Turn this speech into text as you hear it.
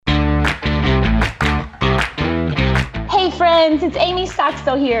friends, it's Amy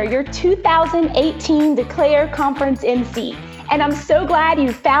Stockstill here, your 2018 Declare Conference MC. And I'm so glad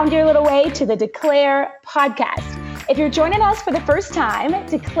you found your little way to the Declare podcast. If you're joining us for the first time,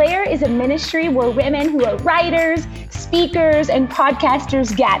 Declare is a ministry where women who are writers, speakers, and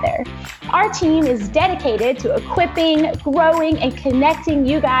podcasters gather. Our team is dedicated to equipping, growing, and connecting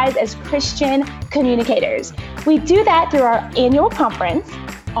you guys as Christian communicators. We do that through our annual conference,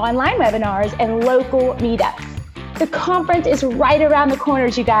 online webinars, and local meetups. The conference is right around the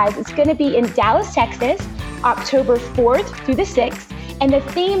corners, you guys. It's going to be in Dallas, Texas, October 4th through the 6th, and the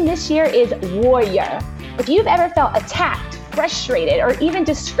theme this year is Warrior. If you've ever felt attacked, frustrated, or even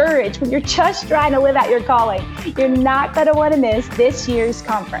discouraged when you're just trying to live out your calling, you're not going to want to miss this year's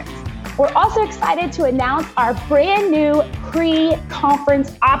conference. We're also excited to announce our brand new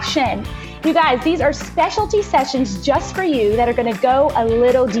pre-conference option. You guys, these are specialty sessions just for you that are going to go a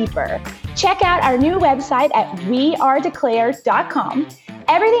little deeper. Check out our new website at wearedeclare.com.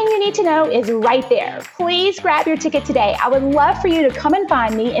 Everything you need to know is right there. Please grab your ticket today. I would love for you to come and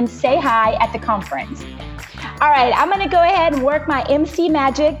find me and say hi at the conference. All right, I'm going to go ahead and work my MC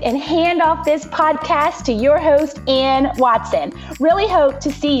magic and hand off this podcast to your host, Ann Watson. Really hope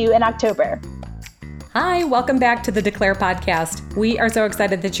to see you in October. Hi, welcome back to the Declare podcast. We are so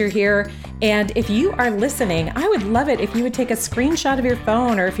excited that you're here. And if you are listening, I would love it if you would take a screenshot of your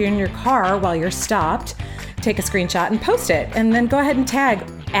phone, or if you're in your car while you're stopped, take a screenshot and post it. And then go ahead and tag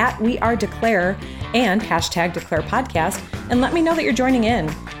at We Are Declare and hashtag Declare Podcast and let me know that you're joining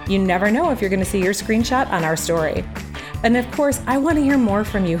in. You never know if you're going to see your screenshot on our story. And of course, I want to hear more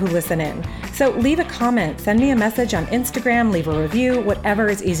from you who listen in. So leave a comment, send me a message on Instagram, leave a review, whatever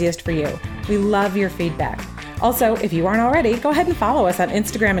is easiest for you. We love your feedback. Also, if you aren't already, go ahead and follow us on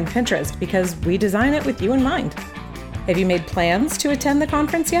Instagram and Pinterest because we design it with you in mind. Have you made plans to attend the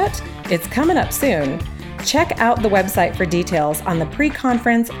conference yet? It's coming up soon. Check out the website for details on the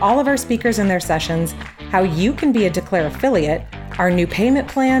pre-conference, all of our speakers and their sessions, how you can be a Declare affiliate, our new payment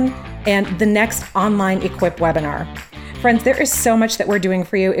plan, and the next online Equip webinar. Friends, there is so much that we're doing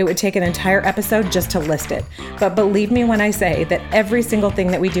for you. It would take an entire episode just to list it. But believe me when I say that every single thing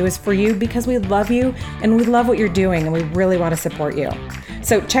that we do is for you because we love you and we love what you're doing and we really want to support you.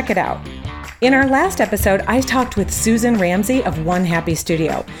 So check it out. In our last episode, I talked with Susan Ramsey of One Happy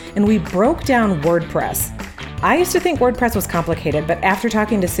Studio, and we broke down WordPress. I used to think WordPress was complicated, but after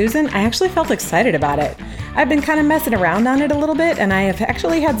talking to Susan, I actually felt excited about it. I've been kind of messing around on it a little bit, and I have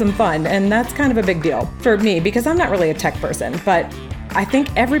actually had some fun, and that's kind of a big deal for me because I'm not really a tech person, but I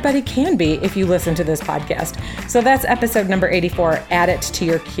think everybody can be if you listen to this podcast. So that's episode number 84, add it to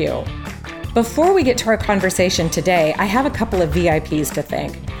your queue. Before we get to our conversation today, I have a couple of VIPs to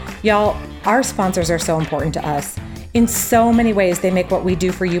thank. Y'all, our sponsors are so important to us. In so many ways, they make what we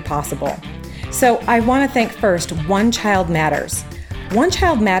do for you possible. So I want to thank first One Child Matters. One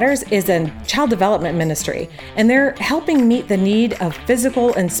Child Matters is a child development ministry, and they're helping meet the need of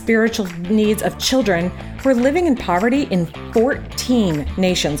physical and spiritual needs of children who are living in poverty in 14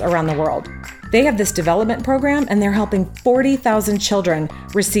 nations around the world. They have this development program, and they're helping 40,000 children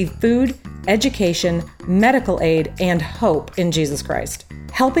receive food, education, medical aid, and hope in Jesus Christ.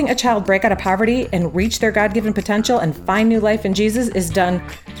 Helping a child break out of poverty and reach their God-given potential and find new life in Jesus is done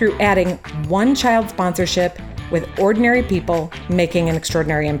through adding one child sponsorship with ordinary people making an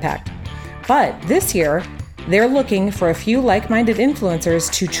extraordinary impact. But this year, they're looking for a few like-minded influencers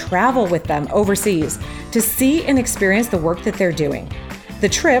to travel with them overseas to see and experience the work that they're doing. The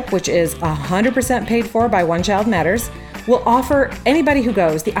trip, which is 100% paid for by One Child Matters, will offer anybody who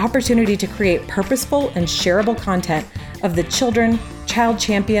goes the opportunity to create purposeful and shareable content of the children, child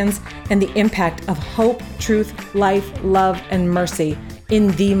champions, and the impact of hope, truth, life, love, and mercy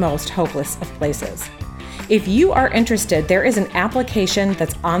in the most hopeless of places. If you are interested, there is an application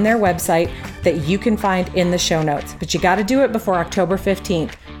that's on their website that you can find in the show notes, but you got to do it before October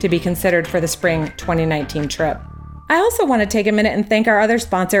 15th to be considered for the spring 2019 trip. I also want to take a minute and thank our other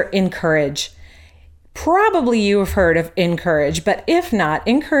sponsor, Encourage. Probably you have heard of Encourage, but if not,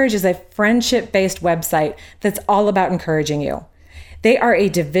 Encourage is a friendship-based website that's all about encouraging you. They are a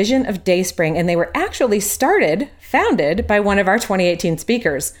division of Dayspring, and they were actually founded by one of our 2018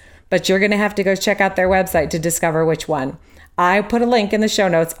 speakers, but you're going to have to go check out their website to discover which one. I put a link in the show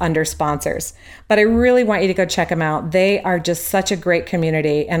notes under sponsors, but I really want you to go check them out. They are just such a great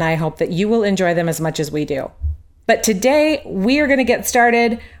community, and I hope that you will enjoy them as much as we do. But today, we are going to get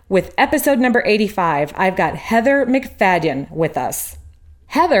started with episode number 85. I've got Heather MacFadyen with us.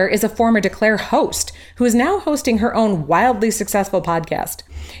 Heather is a former Declare host who is now hosting her own wildly successful podcast.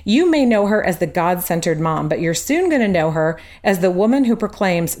 You may know her as the God-centered mom, but you're soon going to know her as the woman who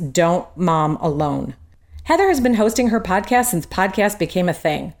proclaims, "Don't mom alone." Heather has been hosting her podcast since podcast became a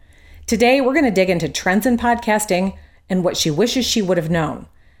thing. Today, we're going to dig into trends in podcasting and what she wishes she would have known.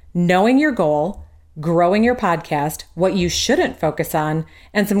 Knowing your goal, growing your podcast, what you shouldn't focus on,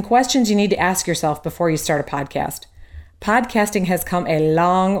 and some questions you need to ask yourself before you start a podcast. Podcasting has come a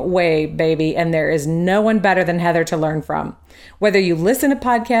long way, baby, and there is no one better than Heather to learn from. Whether you listen to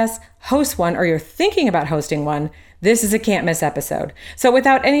podcasts, host one, or you're thinking about hosting one, this is a can't miss episode. So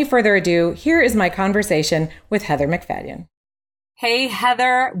without any further ado, here is my conversation with Heather MacFadyen. Hey,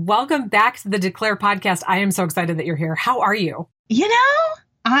 Heather, welcome back to the Declare podcast. I am so excited that you're here. How are you? You know,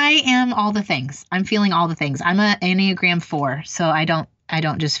 I am all the things. I'm feeling all the things. I'm an Enneagram 4, so I don't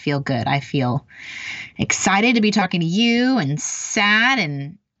just feel good. I feel excited to be talking to you and sad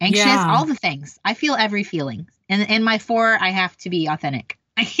and anxious, all the things. I feel every feeling. And in my 4, I have to be authentic.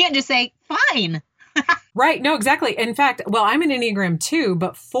 I can't just say, fine. Right. No, exactly. In fact, well, I'm an Enneagram 2,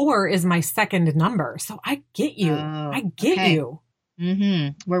 but 4 is my second number. So I get you. I get you.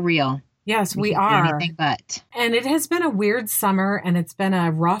 Mm-hmm. We're real. Yes, we are. Anything but. And it has been a weird summer and it's been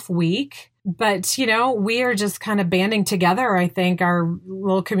a rough week. But, you know, we are just kind of banding together, I think, our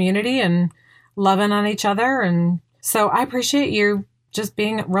little community and loving on each other. And so I appreciate you just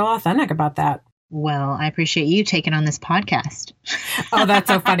being real authentic about that. Well, I appreciate you taking on this podcast. Oh, that's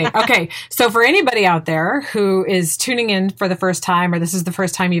so funny. Okay. So for anybody out there who is tuning in for the first time, or this is the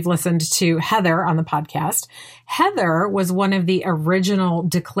first time you've listened to Heather on the podcast, Heather was one of the original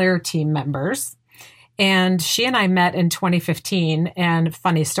Declare team members. And she and I met in 2015. And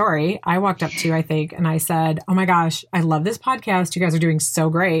funny story, I walked up to you, I think, and I said, oh my gosh, I love this podcast. You guys are doing so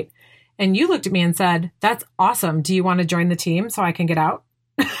great. And you looked at me and said, that's awesome. Do you want to join the team so I can get out?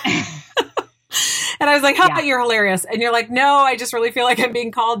 And I was like, you're hilarious. And you're like, no, I just really feel like I'm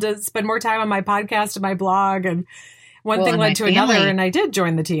being called to spend more time on my podcast and my blog. And one thing led to another. And I did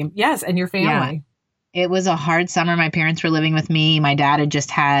join the team. Yes. And your family. Yeah. It was a hard summer. My parents were living with me. My dad had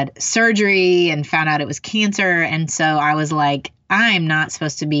just had surgery and found out it was cancer. And so I was like, I'm not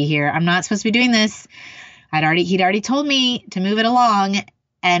supposed to be here. I'm not supposed to be doing this. He'd already told me to move it along.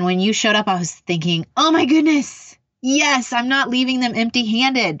 And when you showed up, I was thinking, oh my goodness, yes, I'm not leaving them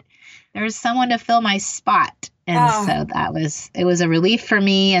empty-handed. There's someone to fill my spot. And so it was a relief for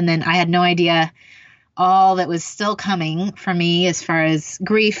me. And then I had no idea all that was still coming for me as far as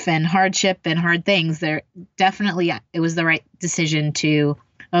grief and hardship and hard things. It was the right decision to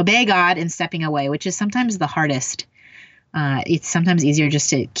obey God in stepping away, which is sometimes the hardest. It's sometimes easier just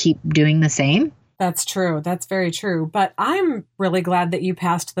to keep doing the same. That's true. That's very true. But I'm really glad that you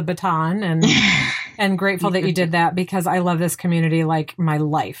passed the baton and grateful that you did that, because I love this community like my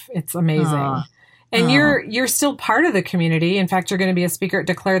life. It's amazing. And you're still part of the community. In fact, you're going to be a speaker at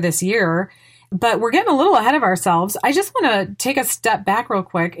Declare this year, but we're getting a little ahead of ourselves. I just want to take a step back real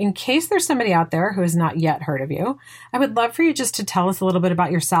quick in case there's somebody out there who has not yet heard of you. I would love for you just to tell us a little bit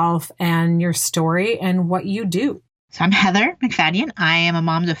about yourself and your story and what you do. So I'm Heather MacFadyen. I am a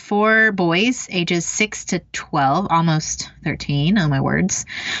mom to 4 boys, ages 6 to 12, almost 13. Oh, my words.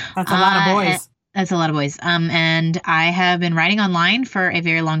 That's a lot of boys. That's a lot of boys. And I have been writing online for a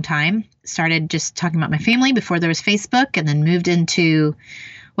very long time. Started just talking about my family before there was Facebook, and then moved into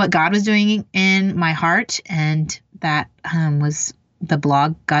what God was doing in my heart. And that was the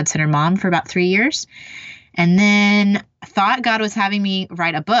blog God-Centered Mom for about 3 years. And then thought God was having me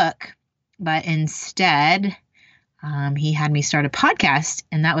write a book, but instead he had me start a podcast,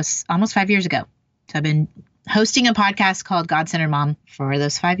 and that was almost 5 years ago. So I've been hosting a podcast called God-Centered Mom for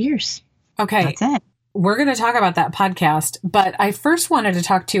those 5 years. Okay. That's it. We're going to talk about that podcast, but I first wanted to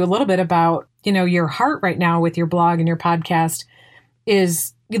talk to you a little bit about, your heart right now with your blog and your podcast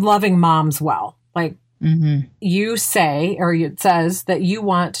is loving moms well. Like you say, or it says that you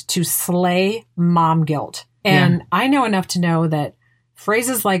want to slay mom guilt. And I know enough to know that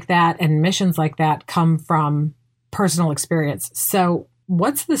phrases like that and missions like that come from personal experience. So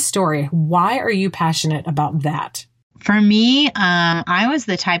what's the story? Why are you passionate about that? For me, I was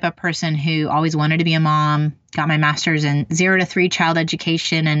the type of person who always wanted to be a mom, got my master's in 0 to 3 child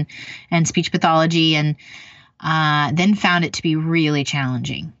education and speech pathology, and then found it to be really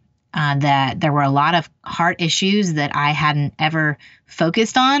challenging. That there were a lot of heart issues that I hadn't ever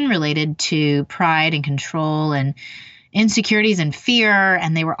focused on related to pride and control and insecurities and fear.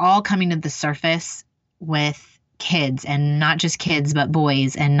 And they were all coming to the surface with kids, and not just kids, but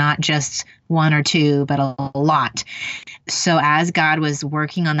boys, and not just 1 or 2, but a lot. So as God was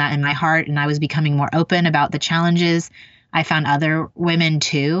working on that in my heart and I was becoming more open about the challenges, I found other women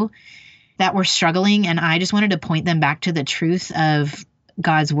too that were struggling. And I just wanted to point them back to the truth of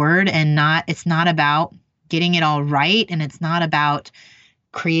God's word, and it's not about getting it all right. And it's not about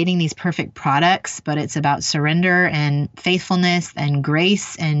creating these perfect products, but it's about surrender and faithfulness and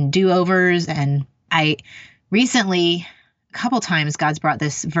grace and do-overs. And I recently, a couple times, God's brought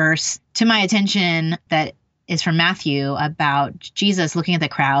this verse to my attention that is from Matthew about Jesus looking at the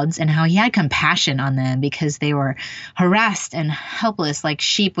crowds and how he had compassion on them because they were harassed and helpless like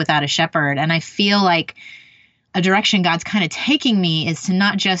sheep without a shepherd. And I feel like a direction God's kind of taking me is to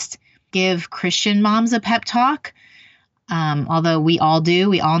not just give Christian moms a pep talk, although we all do.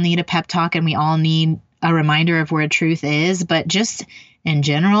 We all need a pep talk and we all need a reminder of where truth is. But just in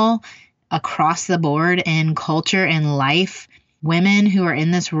general, across the board in culture and life, women who are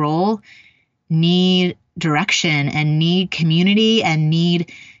in this role need direction and need community and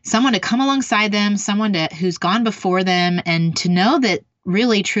need someone to come alongside them, someone who's gone before them, and to know that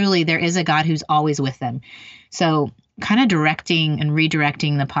really, truly, there is a God who's always with them. So kind of directing and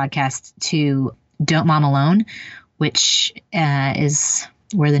redirecting the podcast to Don't Mom Alone, which is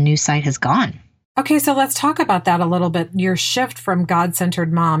where the new site has gone. Okay, so let's talk about that a little bit. Your shift from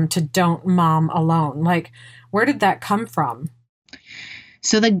God-centered mom to Don't Mom Alone. Like, where did that come from?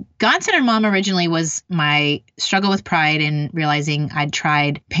 So the God-centered mom originally was my struggle with pride and realizing I'd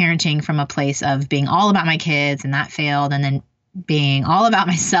tried parenting from a place of being all about my kids and that failed, and then being all about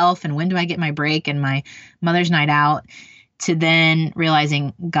myself and when do I get my break and my mother's night out, to then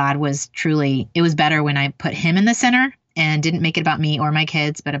realizing God was truly, it was better when I put him in the center and didn't make it about me or my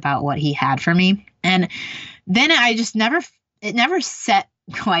kids, but about what he had for me. And then it never set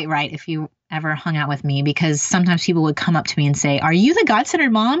quite right if you ever hung out with me, because sometimes people would come up to me and say, "Are you the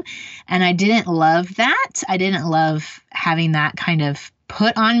God-centered mom?" And I didn't love that. I didn't love having that kind of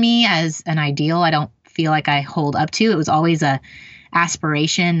put on me as an ideal I don't feel like I hold up to. It was always a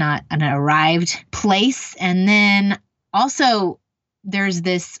aspiration, not an arrived place. And then also there's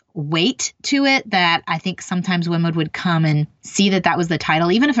this weight to it that I think sometimes women would come and see that was the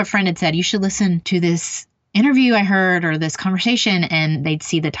title. Even if a friend had said, "You should listen to this interview I heard or this conversation," and they'd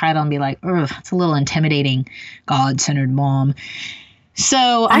see the title and be like, "Oh, it's a little intimidating, God-centered mom."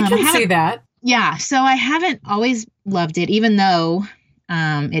 So I can see that. Yeah. So I haven't always loved it, even though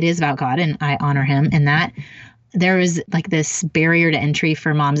it is about God and I honor him in that. There was like this barrier to entry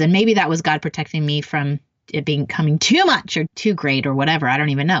for moms. And maybe that was God protecting me from it becoming too much or too great or whatever. I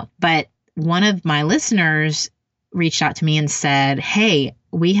don't even know. But one of my listeners reached out to me and said, "Hey,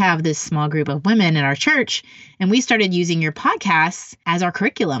 we have this small group of women in our church, and we started using your podcasts as our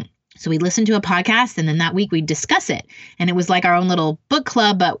curriculum." So we listened to a podcast, and then that week we discuss it. And it was like our own little book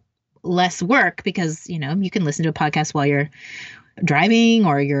club, but less work because, you can listen to a podcast while you're driving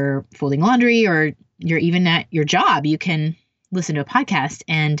or you're folding laundry or you're even at your job. You can listen to a podcast.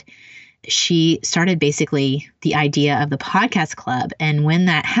 And she started basically the idea of the podcast club. And when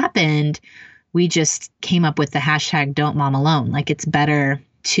that happened, we just came up with the hashtag Don't Mom Alone. Like, it's better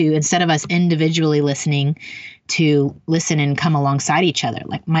to, instead of us individually listening, to listen and come alongside each other.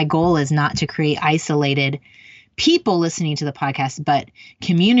 Like, my goal is not to create isolated people listening to the podcast, but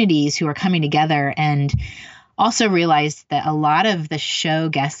communities who are coming together. And also realized that a lot of the show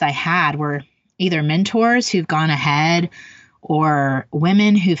guests I had were either mentors who've gone ahead or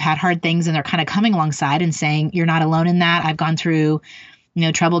women who've had hard things, and they're kind of coming alongside and saying, "You're not alone in that. I've gone through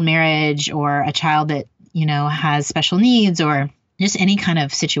troubled marriage, or a child that, has special needs, or just any kind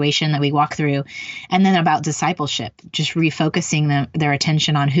of situation that we walk through." And then about discipleship, just refocusing their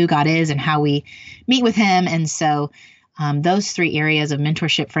attention on who God is and how we meet with him. And so those three areas of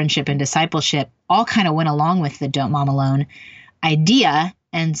mentorship, friendship, and discipleship all kind of went along with the Don't Mom Alone idea.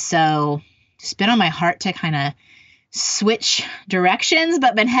 And so it's been on my heart to kind of switch directions,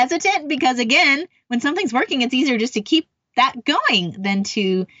 but been hesitant because, again, when something's working, it's easier just to keep that going than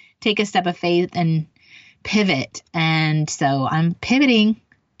to take a step of faith and pivot. And so I'm pivoting.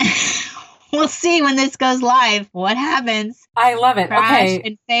 We'll see when this goes live what happens. I love it. Crash Okay.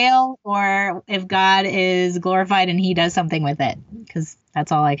 and fail, or if God is glorified and he does something with it, because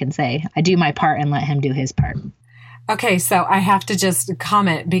that's all I can say. I do my part and let him do his part. Okay, so I have to just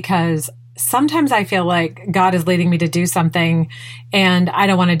comment because sometimes I feel like God is leading me to do something and I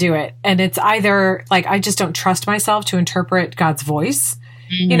don't want to do it. And it's either like I just don't trust myself to interpret God's voice,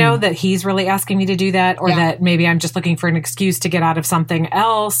 that he's really asking me to do that, or that maybe I'm just looking for an excuse to get out of something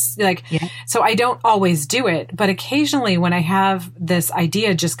else. So I don't always do it. But occasionally when I have this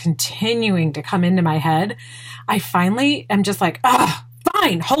idea just continuing to come into my head, I finally am just like,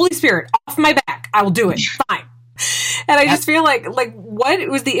 fine, Holy Spirit, off my back. I will do it. Fine. And I just feel like what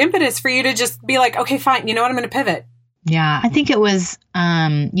was the impetus for you to just be like, okay, fine, you know what, I'm going to pivot? Yeah, I think it was,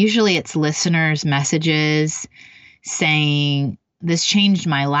 usually it's listeners' messages saying, "This changed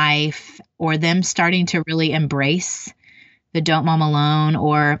my life," or them starting to really embrace the Don't Mom Alone,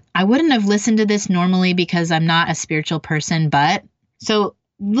 or I wouldn't have listened to this normally because I'm not a spiritual person, but so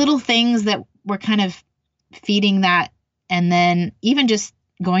little things that were kind of feeding that. And then even just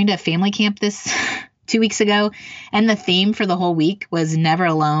going to family camp this 2 weeks ago, and the theme for the whole week was never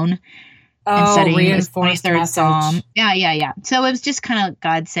alone. And studying this 23rd Psalm. Yeah. So it was just kind of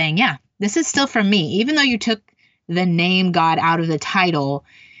God saying, yeah, this is still from me. Even though you took the name God out of the title,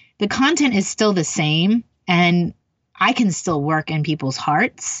 the content is still the same. And I can still work in people's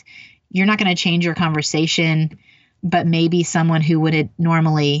hearts. You're not going to change your conversation, but maybe someone who would have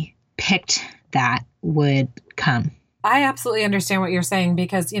normally picked that would come. I absolutely understand what you're saying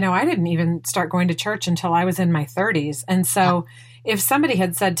because, I didn't even start going to church until I was in my 30s. And so if somebody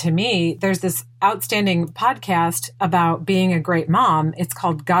had said to me, there's this outstanding podcast about being a great mom, it's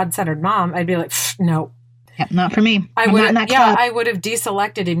called God-Centered Mom, I'd be like, no. Yep, not for me. I would have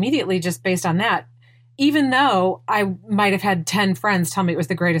deselected immediately just based on that, even though I might have had 10 friends tell me it was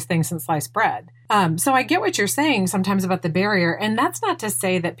the greatest thing since sliced bread. So I get what you're saying sometimes about the barrier. And that's not to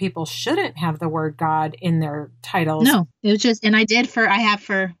say that people shouldn't have the word God in their titles. No, it was just, and I have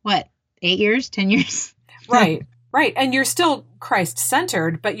for what, 8 years, 10 years? Right. And you're still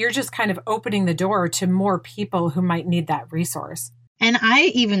Christ-centered, but you're just kind of opening the door to more people who might need that resource. And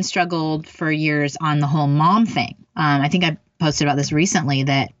I even struggled for years on the whole mom thing. I think I posted about this recently,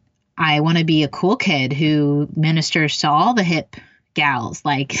 that I want to be a cool kid who ministers to all the hip gals,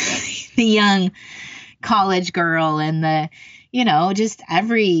 like the young college girl and the, just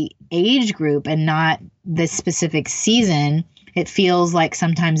every age group and not this specific season. It feels like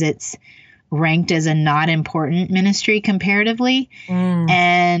sometimes it's ranked as a not important ministry comparatively.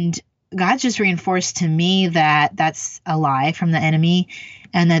 And God just reinforced to me that that's a lie from the enemy,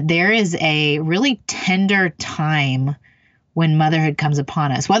 and that there is a really tender time when motherhood comes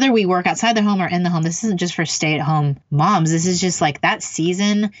upon us, whether we work outside the home or in the home. This isn't just for stay-at-home moms. This is just like that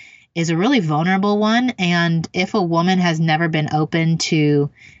season is a really vulnerable one. And if a woman has never been open to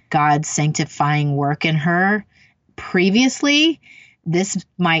God's sanctifying work in her previously, this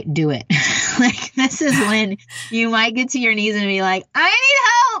might do it. Like, this is when you might get to your knees and be like, I need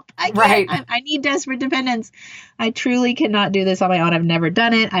help. I need desperate dependence. I truly cannot do this on my own. I've never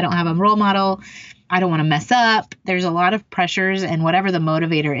done it. I don't have a role model. I don't want to mess up. There's a lot of pressures, and whatever the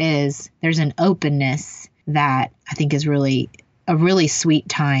motivator is, there's an openness that I think is really a really sweet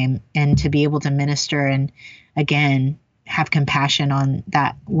time. And to be able to minister and, again, have compassion on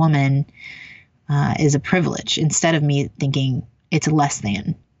that woman is a privilege, instead of me thinking it's less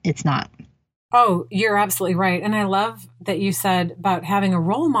than. It's not. Oh, you're absolutely right. And I love that you said about having a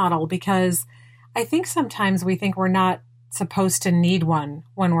role model, because I think sometimes we think we're not supposed to need one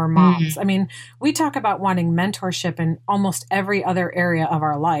when we're moms. I mean, we talk about wanting mentorship in almost every other area of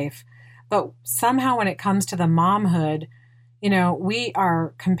our life, but somehow when it comes to the momhood, we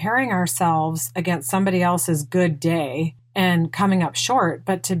are comparing ourselves against somebody else's good day and coming up short.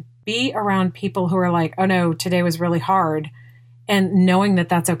 But to be around people who are like, oh no, today was really hard, and knowing that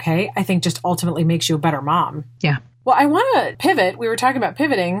that's okay, I think just ultimately makes you a better mom. Yeah. Well, I want to pivot. We were talking about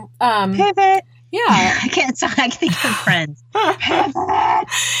pivoting. Pivot. Yeah. I can't think of Friends. Pivot.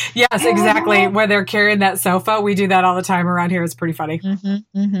 Yes, exactly. When they're carrying that sofa, we do that all the time around here. It's pretty funny.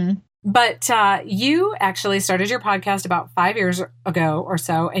 But you actually started your podcast about 5 years ago or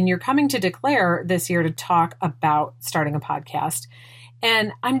so, and you're coming to Declare this year to talk about starting a podcast.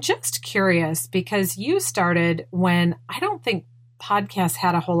 And I'm just curious, because you started when I don't think podcasts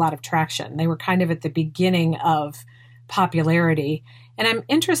had a whole lot of traction. They were kind of at the beginning of popularity. And I'm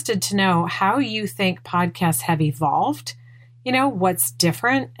interested to know how you think podcasts have evolved, what's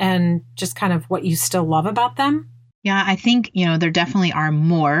different, and just kind of what you still love about them. Yeah, I think, there definitely are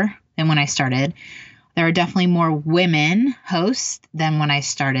more than when I started. There are definitely more women hosts than when I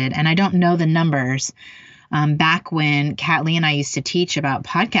started. And I don't know the numbers. Back when Kat Lee and I used to teach about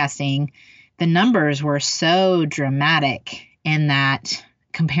podcasting, the numbers were so dramatic in that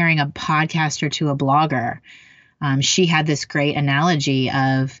comparing a podcaster to a blogger. She had this great analogy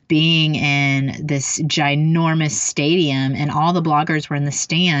of being in this ginormous stadium and all the bloggers were in the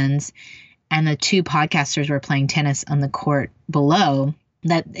stands and the two podcasters were playing tennis on the court below.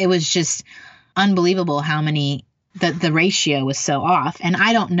 That it was just unbelievable how many, the ratio was so off. And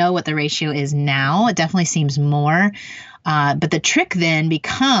I don't know what the ratio is now. It definitely seems more. But the trick then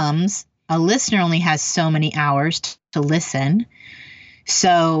becomes a listener only has so many hours to listen.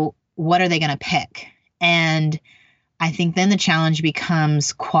 So what are they going to pick? And I think then the challenge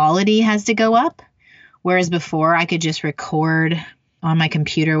becomes quality has to go up. Whereas before I could just record on my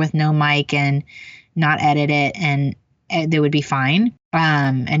computer with no mic and not edit it, and they would be fine.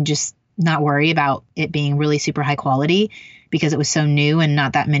 And just not worry about it being really super high quality. because it was so new and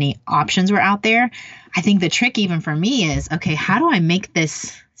not that many options were out there. I think the trick even for me is, okay, how do I make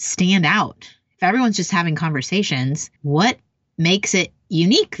this stand out? If everyone's just having conversations, what makes it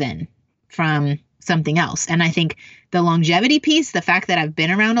unique then from something else? And I think the longevity piece, the fact that I've been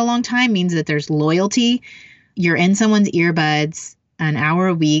around a long time, means that there's loyalty. You're in someone's earbuds an hour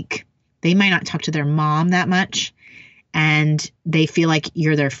a week. They might not talk to their mom that much, and they feel like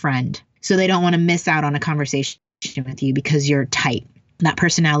you're their friend. So they don't want to miss out on a conversation with you because you're tight. That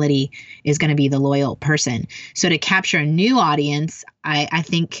personality is going to be the loyal person. So to capture a new audience, I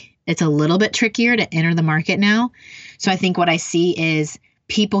think it's a little bit trickier to enter the market now. So I think what I see is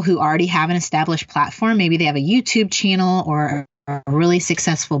people who already have an established platform. Maybe they have a YouTube channel or a really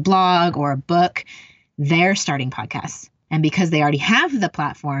successful blog or a book. They're starting podcasts. And because they already have the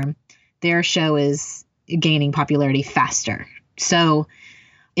platform, their show is gaining popularity faster. So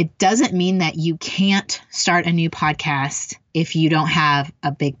it doesn't mean that you can't start a new podcast if you don't have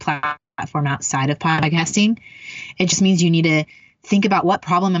a big platform outside of podcasting. It just means you need to think about, what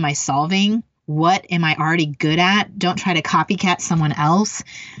problem am I solving? What am I already good at? Don't try to copycat someone else,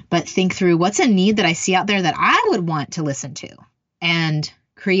 but think through, what's a need that I see out there that I would want to listen to, and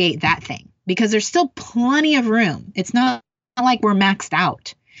create that thing, because there's still plenty of room. It's not like we're maxed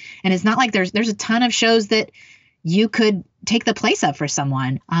out, and it's not like there's a ton of shows that you could take the place of for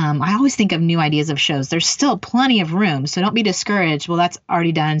someone. I always think of new ideas of shows. There's still plenty of room. So don't be discouraged. Well, that's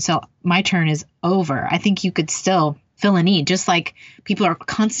already done, so my turn is over. I think you could still fill a need, just like people are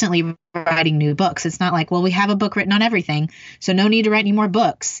constantly writing new books. It's not like, well, we have a book written on everything, so no need to write any more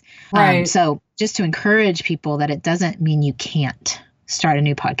books. Right. So just to encourage people that it doesn't mean you can't start a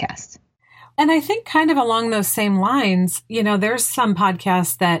new podcast. And I think kind of along those same lines, there's some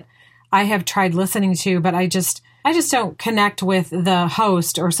podcasts that I have tried listening to, but I just don't connect with the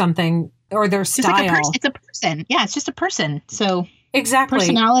host or something, or their style. It's a person. Yeah, it's just a person. So exactly,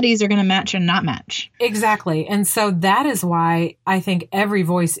 personalities are going to match and not match. Exactly. And so that is why I think every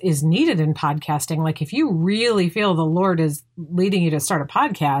voice is needed in podcasting. Like, if you really feel the Lord is leading you to start a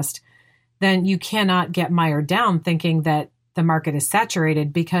podcast, then you cannot get mired down thinking that the market is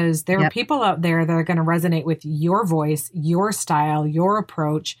saturated, because there are people out there that are going to resonate with your voice, your style, your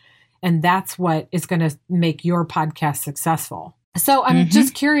approach. And that's what is going to make your podcast successful. So I'm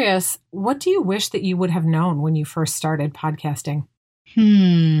just curious, what do you wish that you would have known when you first started podcasting?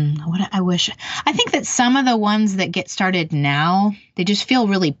 What I wish. I think that some of the ones that get started now, they just feel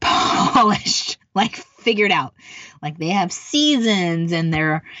really polished, like figured out. Like they have seasons and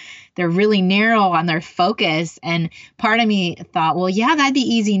they're really narrow on their focus. And part of me thought, well, yeah, that'd be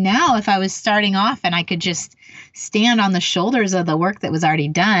easy now if I was starting off and I could just stand on the shoulders of the work that was already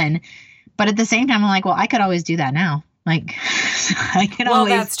done. But at the same time, I'm like, well, I could always do that now. Like I can always.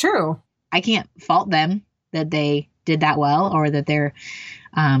 Well, that's true. I can't fault them that they did that well, or that they're,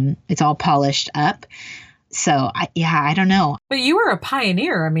 it's all polished up. So I don't know. But you were a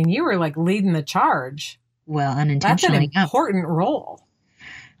pioneer. I mean, you were like leading the charge. Well, unintentionally. That's an important role.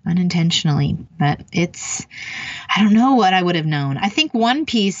 Unintentionally, but I don't know what I would have known. I think one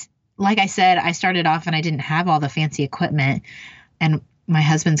piece, like I said, I started off and I didn't have all the fancy equipment, and my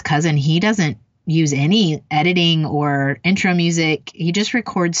husband's cousin, he doesn't use any editing or intro music. He just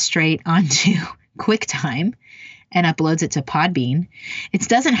records straight onto QuickTime and uploads it to Podbean. It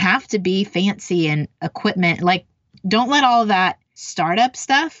doesn't have to be fancy and equipment. Like, don't let all that startup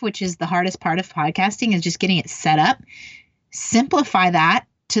stuff, which is the hardest part of podcasting, is just getting it set up. Simplify that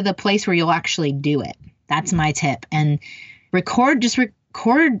to the place where you'll actually do it. That's my tip. And record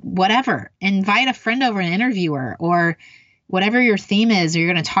whatever. Invite a friend over, an interviewer, or whatever your theme is, or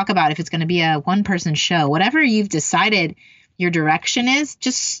you're going to talk about, if it's going to be a one-person show, whatever you've decided your direction is,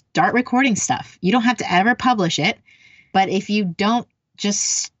 just start recording stuff. You don't have to ever publish it. But if you don't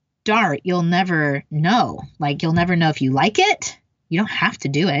just start, you'll never know. Like, you'll never know if you like it. You don't have to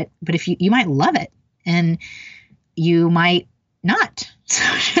do it. But if you might love it, and you might not. So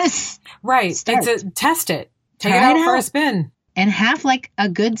just start. Test it. Take it out for a spin. And have like a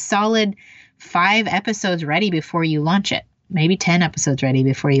good solid 5 episodes ready before you launch it. Maybe 10 episodes ready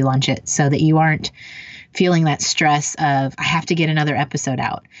before you launch it, so that you aren't feeling that stress of, I have to get another episode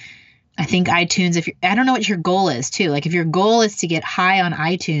out. I think iTunes, I don't know what your goal is too. Like, if your goal is to get high on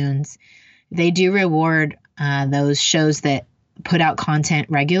iTunes, they do reward those shows that put out content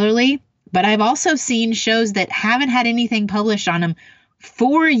regularly. But I've also seen shows that haven't had anything published on them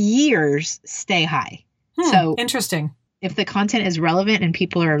for years stay high. So interesting. If the content is relevant and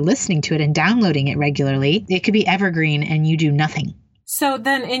people are listening to it and downloading it regularly, it could be evergreen and you do nothing. So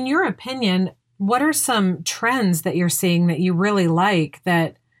then, in your opinion, what are some trends that you're seeing that you really like,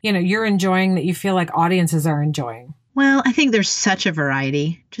 that, you're enjoying, that you feel like audiences are enjoying? Well, I think there's such a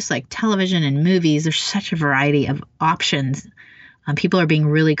variety, just like television and movies, there's such a variety of options. People are being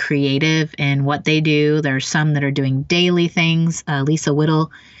really creative in what they do. There's some that are doing daily things. Lisa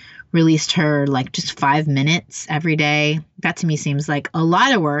Whittle released her like just 5 minutes every day. That to me seems like a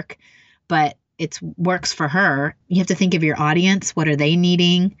lot of work, but it works for her. You have to think of your audience. What are they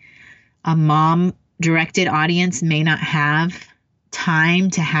needing? A mom directed audience may not have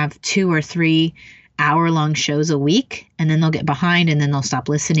time to have 2 or 3 hour-long shows a week, and then they'll get behind and then they'll stop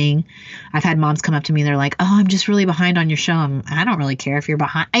listening. I've had moms come up to me, they're like, oh, I'm just really behind on your show. I don't really care if you're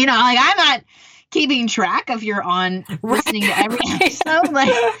behind. Like I'm not keeping track if you're on listening to every episode.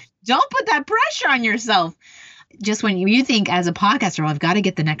 Like, don't put that pressure on yourself. Just when you think as a podcaster, well, I've got to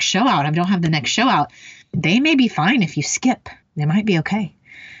get the next show out. I don't have the next show out. They may be fine if you skip. They might be okay.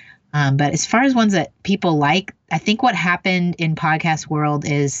 But as far as ones that people like, I think what happened in podcast world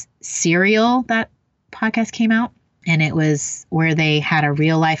is Serial, that podcast came out, and it was where they had a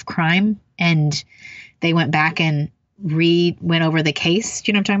real life crime and they went back and went over the case. Do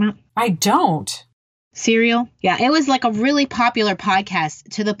you know what I'm talking about? I don't. Serial? Yeah, it was like a really popular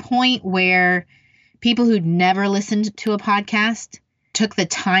podcast to the point where people who'd never listened to a podcast took the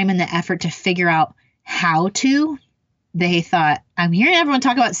time and the effort to figure out how to. They thought, I'm hearing everyone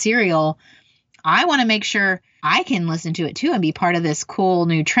talk about Serial. I want to make sure I can listen to it too and be part of this cool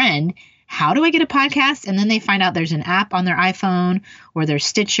new trend. How do I get a podcast? And then they find out there's an app on their iPhone or their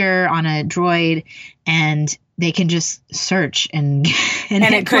Stitcher on a Droid, and they can just search and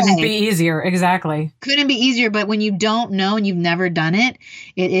it couldn't be easier. Exactly. Couldn't be easier. But when you don't know and you've never done it,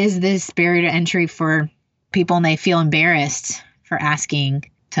 it is this barrier to entry for people, and they feel embarrassed for asking.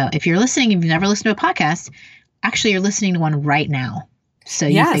 So if you're listening, if you've never listened to a podcast, actually you're listening to one right now. So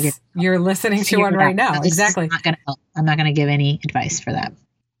you're listening to one right now. Exactly. Not going to help. I'm not going to give any advice for that.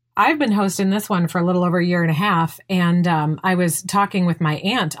 I've been hosting this one for a little over a year and a half. And I was talking with my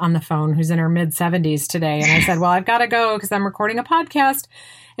aunt on the phone who's in her mid 70s today. And I said, well, I've got to go because I'm recording a podcast.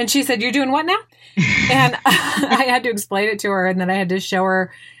 And she said, you're doing what now? And I had to explain it to her. And then I had to show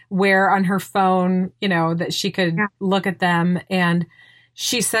her where on her phone, that she could look at them. And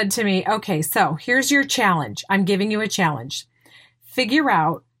she said to me, okay, so here's your challenge. I'm giving you a challenge. Figure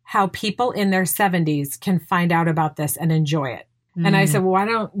out how people in their 70s can find out about this and enjoy it. And I said, well, why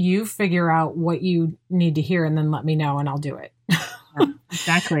don't you figure out what you need to hear and then let me know and I'll do it. Yeah,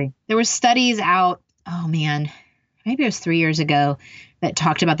 exactly. There were studies out, maybe it was 3 years ago, that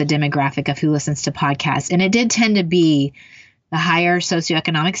talked about the demographic of who listens to podcasts. And it did tend to be the higher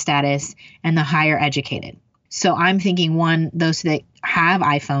socioeconomic status and the higher educated. So I'm thinking, one, those that have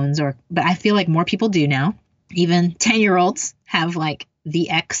iPhones, but I feel like more people do now. Even 10-year-olds have like the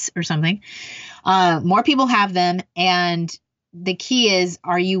X or something. More people have them. And the key is,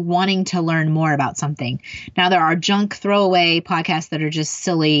 are you wanting to learn more about something? Now, there are junk throwaway podcasts that are just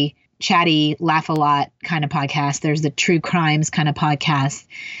silly, chatty, laugh a lot kind of podcasts. There's the true crimes kind of podcasts.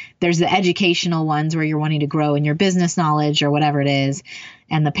 There's the educational ones where you're wanting to grow in your business knowledge or whatever it is.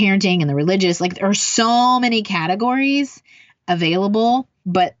 And the parenting and the religious, like there are so many categories available.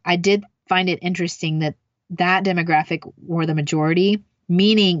 But I did find it interesting that demographic were the majority,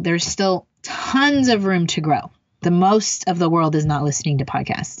 meaning there's still tons of room to grow. The most of the world is not listening to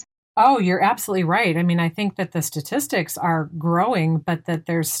podcasts. Oh, you're absolutely right. I mean, I think that the statistics are growing, but that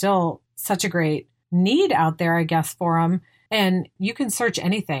there's still such a great need out there, I guess, for them. And you can search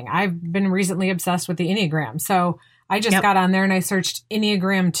anything. I've been recently obsessed with the Enneagram. So I just got on there and I searched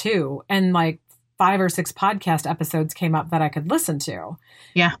Enneagram 2, and like 5 or 6 podcast episodes came up that I could listen to.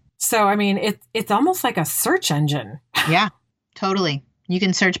 Yeah. So, I mean, it's almost like a search engine. Yeah, totally. You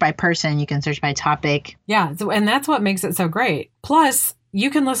can search by person. You can search by topic. Yeah. So, and that's what makes it so great. Plus, you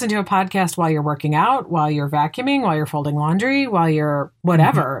can listen to a podcast while you're working out, while you're vacuuming, while you're folding laundry, while you're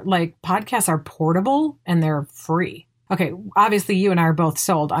whatever. Mm-hmm. Like podcasts are portable and they're free. Okay. Obviously, you and I are both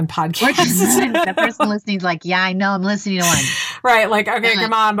sold on podcasts. The person listening is like, yeah, I know I'm listening to one. Right. Like, okay,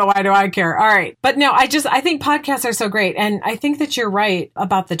 come on, but why do I care? All right. But no, I think podcasts are so great. And I think that you're right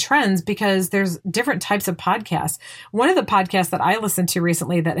about the trends because there's different types of podcasts. One of the podcasts that I listened to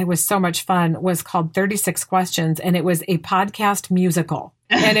recently that it was so much fun was called 36 Questions. And it was a podcast musical.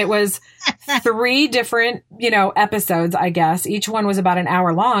 And it was 3 different, episodes, I guess. Each one was about an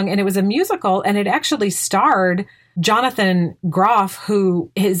hour long, and it was a musical, and it actually starred Jonathan Groff,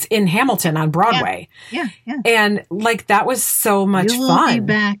 who is in Hamilton on Broadway. Yeah. And like, that was so much fun. Be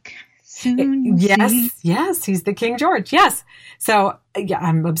back soon. Yes. He's the King George. Yes. So yeah,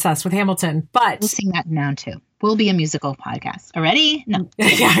 I'm obsessed with Hamilton, but we'll sing that now too. We'll be a musical podcast. Already? No.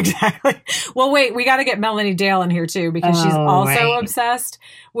 Yeah, exactly. Well, wait, we got to get Melanie Dale in here too, because she's also right. obsessed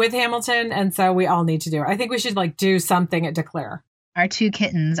with Hamilton. And so we all need to do it. I think we should like do something at Declare. Our new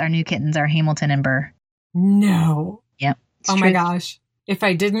kittens are Hamilton and Burr. No. Yep. Oh my gosh. If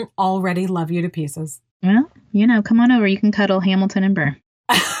I didn't already love you to pieces. Well, come on over. You can cuddle Hamilton and Burr.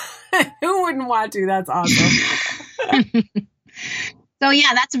 Who wouldn't want to? That's awesome. So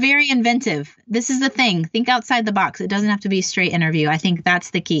yeah, that's very inventive. This is the thing. Think outside the box. It doesn't have to be a straight interview. I think that's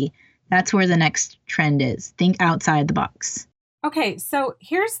the key. That's where the next trend is. Think outside the box. Okay, so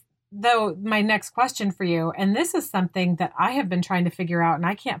here's my next question for you. And this is something that I have been trying to figure out and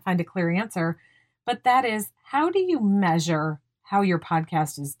I can't find a clear answer. But that is, how do you measure how your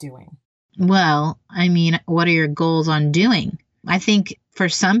podcast is doing? Well, I mean, what are your goals on doing? I think for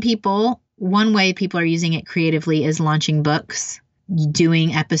some people, one way people are using it creatively is launching books,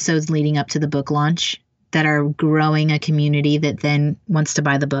 doing episodes leading up to the book launch that are growing a community that then wants to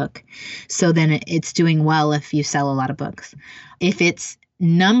buy the book. So then it's doing well if you sell a lot of books. If it's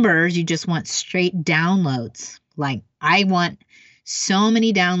numbers, you just want straight downloads. Like, I want so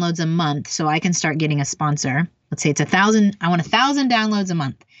many downloads a month so I can start getting a sponsor. Let's say it's 1,000. I want 1,000 downloads a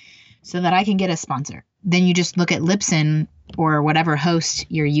month so that I can get a sponsor. Then you just look at Libsyn or whatever host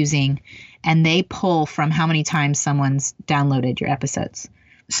you're using, and they pull from how many times someone's downloaded your episodes.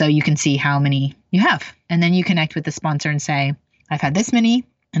 So you can see how many you have. And then you connect with the sponsor and say, I've had this many.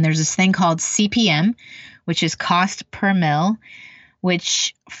 And there's this thing called CPM, which is cost per mil,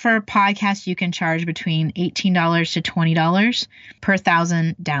 which for podcasts you can charge between $18 to $20 per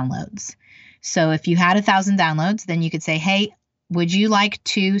 1,000 downloads. So if you had 1,000 downloads, then you could say, hey, would you like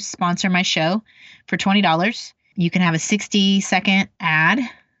to sponsor my show for $20? You can have a 60-second ad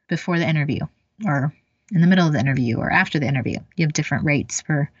before the interview or in the middle of the interview or after the interview. You have different rates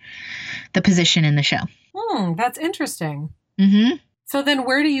for the position in the show. That's interesting. Mm-hmm. So then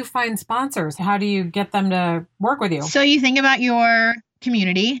where do you find sponsors? How do you get them to work with you? So you think about your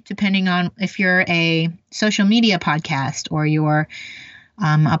community, depending on if you're a social media podcast or you're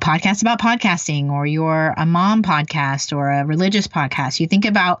a podcast about podcasting, or you're a mom podcast or a religious podcast. You think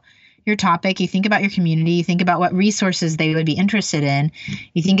about your topic, you think about your community, you think about what resources they would be interested in,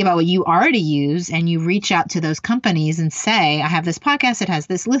 you think about what you already use, and you reach out to those companies and say, I have this podcast, it has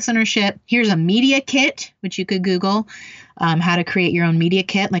this listenership. Here's a media kit, which you could Google how to create your own media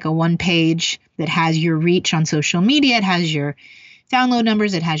kit, like a one page that has your reach on social media. It has your download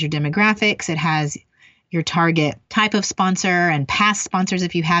numbers, it has your demographics, it has your target type of sponsor and past sponsors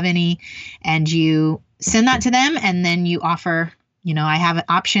if you have any, and you send that to them, and then you offer, I have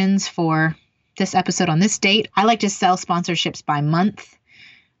options for this episode on this date. I like to sell sponsorships by month,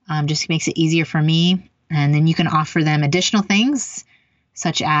 just makes it easier for me. And then you can offer them additional things,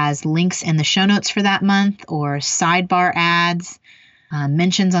 such as links in the show notes for that month or sidebar ads,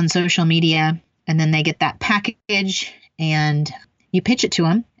 mentions on social media, and then they get that package and you pitch it to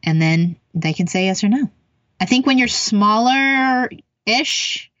them, and then they can say yes or no. I think when you're smaller-ish,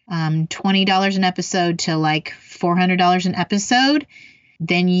 $20 an episode to like $400 an episode,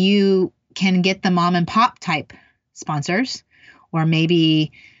 then you can get the mom and pop type sponsors, or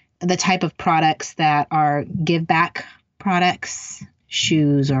maybe the type of products that are give back products,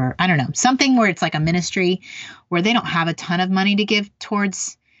 shoes, or I don't know, something where it's like a ministry where they don't have a ton of money to give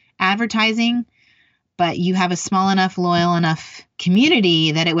towards advertising, but you have a small enough, loyal enough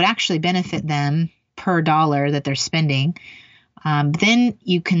community that it would actually benefit them per dollar that they're spending. Then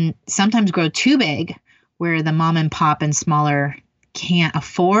you can sometimes grow too big where the mom and pop and smaller can't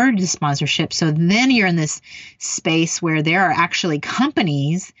afford the sponsorship. So then you're in this space where there are actually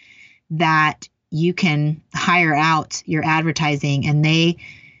companies that you can hire out your advertising, and they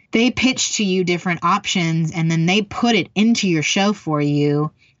pitch to you different options, and then they put it into your show for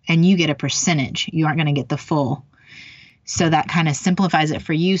you, and you get a percentage. You aren't going to get the full. So that kind of simplifies it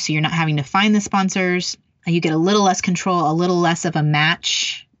for you. So you're not having to find the sponsors. You get a little less control, a little less of a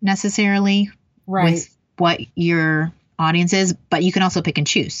match necessarily with what your audience is, but you can also pick and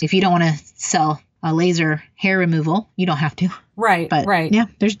choose. If you don't want to sell a laser hair removal, you don't have to. Right. Yeah,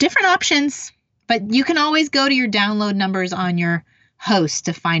 there's different options, but you can always go to your download numbers on your host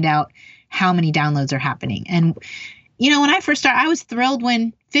to find out how many downloads are happening. And, when I first started, I was thrilled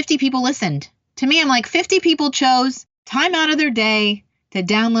when 50 people listened. To me, I'm like, 50 people chose time out of their day to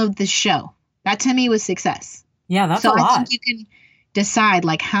download this show. That to me was success. Yeah, that's a lot. I think you can decide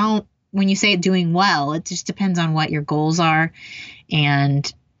like how, when you say doing well, it just depends on what your goals are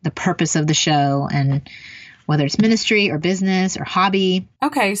and the purpose of the show and whether it's ministry or business or hobby.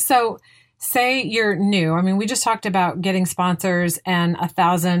 Okay. So say you're new. I mean, we just talked about getting sponsors and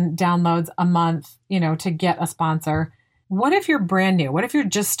 1,000 downloads a month, to get a sponsor. What if you're brand new? What if you're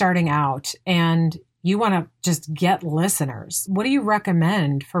just starting out and you want to just get listeners? What do you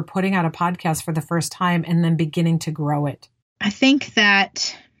recommend for putting out a podcast for the first time and then beginning to grow it? I think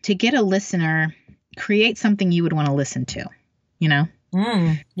that to get a listener, create something you would want to listen to,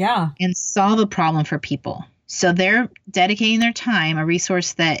 Yeah. And solve a problem for people. So they're dedicating their time, a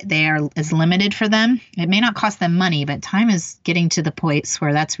resource that is limited for them. It may not cost them money, but time is getting to the place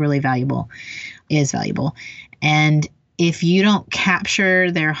where that's really valuable. And if you don't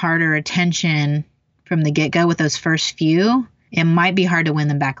capture their heart or attention from the get-go with those first few, it might be hard to win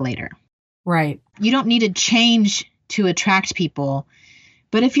them back later. Right. You don't need to change to attract people.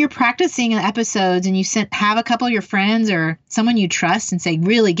 But if you're practicing episodes and you have a couple of your friends or someone you trust and say,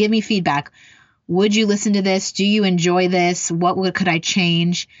 really, give me feedback. Would you listen to this? Do you enjoy this? Could I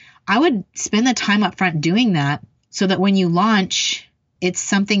change? I would spend the time up front doing that so that when you launch, it's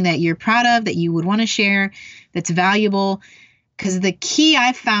something that you're proud of, that you would want to share, that's valuable. Because the key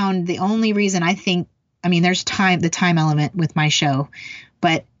I found, the only reason there's the time element with my show,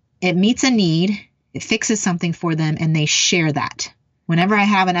 but it meets a need, it fixes something for them, and they share that. Whenever I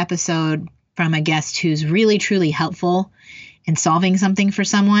have an episode from a guest who's really, truly helpful in solving something for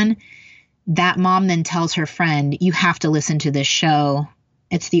someone, that mom then tells her friend, you have to listen to this show.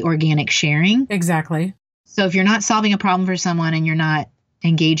 It's the organic sharing. Exactly. So if you're not solving a problem for someone and you're not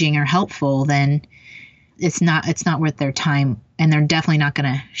engaging or helpful, then it's not worth their time, and they're definitely not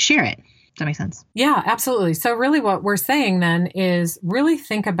going to share it. Does that make sense? Yeah, absolutely. So really what we're saying then is really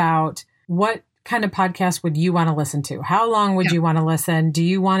think about what kind of podcast would you want to listen to? How long would you want to listen? Do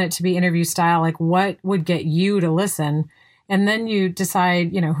you want it to be interview style? Like what would get you to listen? And then you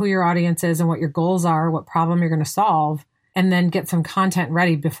decide, who your audience is and what your goals are, what problem you're going to solve, and then get some content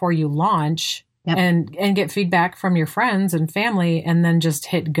ready before you launch and get feedback from your friends and family, and then just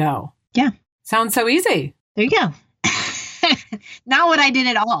hit go. Yeah. Sounds so easy. There you go. Not what I did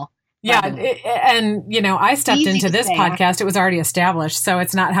at all. Yeah. I stepped into this podcast. It was already established. So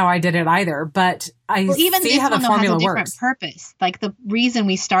it's not how I did it either. But even see how the formula works. Purpose. Like the reason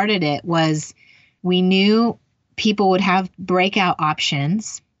we started it was we knew people would have breakout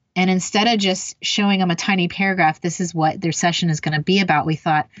options. And instead of just showing them a tiny paragraph, this is what their session is going to be about, we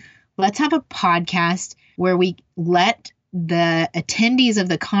thought, let's have a podcast where we let the attendees of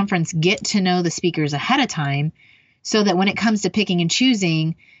the conference get to know the speakers ahead of time so that when it comes to picking and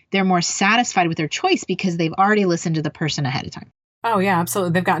choosing, they're more satisfied with their choice because they've already listened to the person ahead of time. Oh, yeah,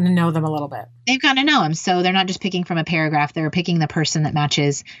 absolutely. They've gotten to know them a little bit. They've gotten to know them. So they're not just picking from a paragraph. They're picking the person that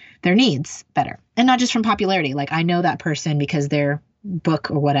matches their needs better. And not just from popularity. Like I know that person because their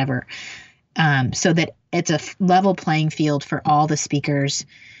book or whatever. So that it's a level playing field for all the speakers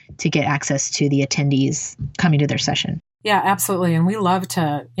to get access to the attendees coming to their session. Yeah, absolutely. And we love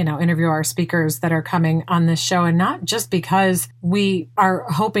to, interview our speakers that are coming on this show, and not just because we are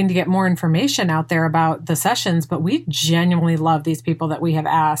hoping to get more information out there about the sessions, but we genuinely love these people that we have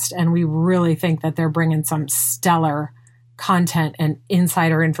asked. And we really think that they're bringing some stellar content and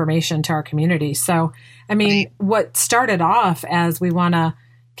insider information to our community. So, what started off as we want to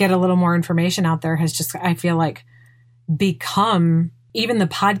get a little more information out there has just, I feel like, become, even the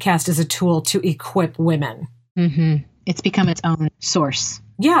podcast is a tool to equip women. Mm-hmm. It's become its own source.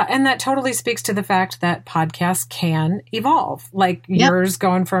 Yeah. And that totally speaks to the fact that podcasts can evolve. Like yours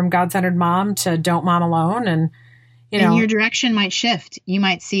going from God-Centered Mom to Don't Mom Alone. And, and your direction might shift. You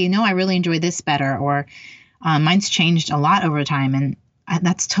might see, no, I really enjoy this better. Or mine's changed a lot over time. And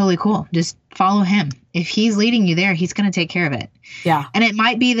that's totally cool. Just follow him. If he's leading you there, he's going to take care of it. Yeah. And it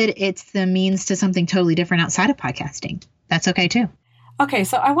might be that it's the means to something totally different outside of podcasting. That's okay too. Okay,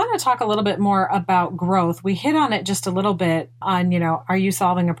 so I want to talk a little bit more about growth. We hit on it just a little bit on, are you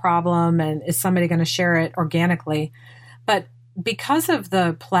solving a problem and is somebody going to share it organically? But because of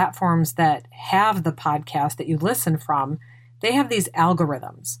the platforms that have the podcast that you listen from, they have these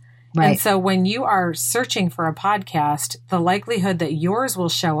algorithms. Right. And so when you are searching for a podcast, the likelihood that yours will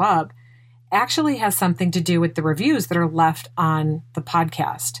show up actually has something to do with the reviews that are left on the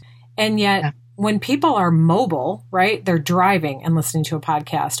podcast. And yet, when people are mobile, right, they're driving and listening to a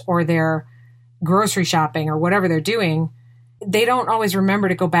podcast, or they're grocery shopping or whatever they're doing, they don't always remember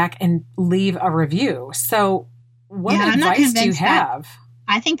to go back and leave a review. So what advice do you have?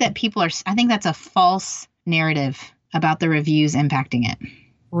 I think that I think that's a false narrative about the reviews impacting it.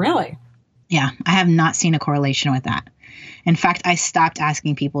 Really? Yeah. I have not seen a correlation with that. In fact, I stopped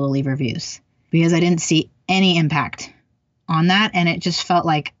asking people to leave reviews because I didn't see any impact on that. And it just felt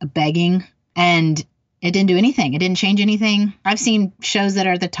like a begging. And It didn't do anything. It didn't change anything. I've seen shows that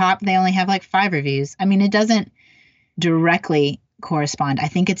are at the top. They only have like 5 reviews. I mean, it doesn't directly correspond. I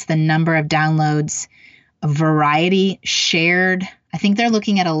think it's the number of downloads, variety, shared. I think they're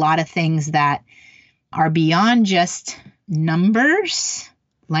looking at a lot of things that are beyond just numbers,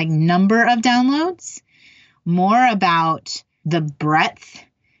 like number of downloads, more about the breadth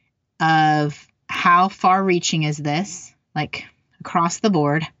of how far reaching is this, like across the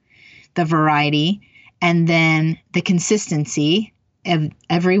board, the variety, and then the consistency of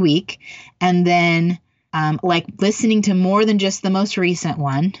every week. And then like listening to more than just the most recent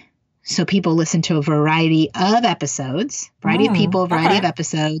one. So people listen to a variety of episodes, variety of people, variety of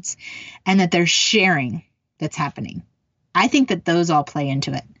episodes, and that they're sharing that's happening. I think that those all play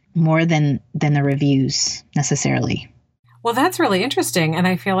into it more than the reviews necessarily. Well, that's really interesting. And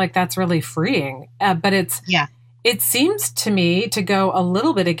I feel like that's really freeing. But it seems to me to go a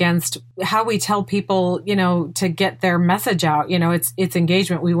little bit against how we tell people, to get their message out. It's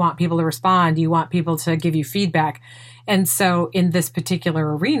engagement. We want people to respond. You want people to give you feedback. And so in this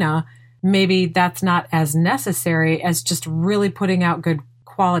particular arena, maybe that's not as necessary as just really putting out good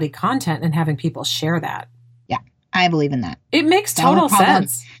quality content and having people share that. Yeah, I believe in that. It makes total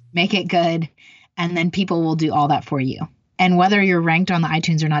sense. Make it good. And then people will do all that for you. And whether you're ranked on the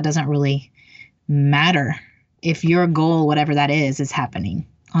iTunes or not doesn't really matter if your goal, whatever that is happening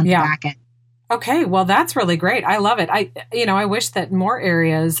on the back end. Okay. Well, that's really great. I love it. I wish that more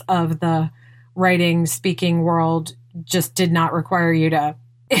areas of the writing, speaking world just did not require you to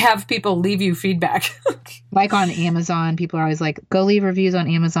have people leave you feedback. Like on Amazon, people are always like, go leave reviews on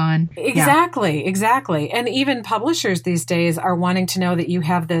Amazon. Exactly. And even publishers these days are wanting to know that you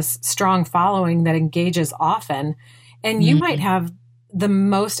have this strong following that engages often. And you might have the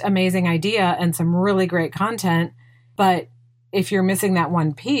most amazing idea and some really great content, but if you're missing that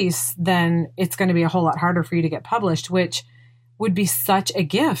one piece, then it's going to be a whole lot harder for you to get published, which would be such a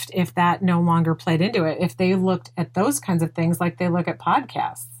gift if that no longer played into it. If they looked at those kinds of things like they look at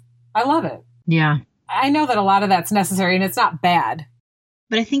podcasts. I love it. Yeah. I know that a lot of that's necessary and it's not bad.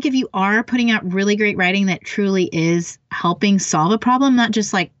 But I think if you are putting out really great writing that truly is helping solve a problem, not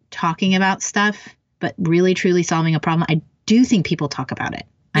just like talking about stuff, but really truly solving a problem, I do think people talk about it.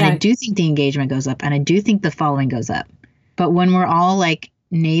 And I do think the engagement goes up and I do think the following goes up. But when we're all like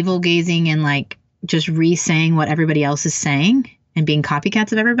navel gazing and like just re-saying what everybody else is saying and being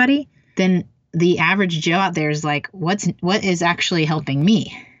copycats of everybody, then the average Joe out there is like, what is actually helping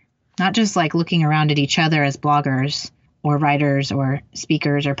me? Not just like looking around at each other as bloggers or writers or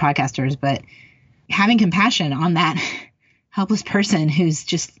speakers or podcasters, but having compassion on that helpless person who's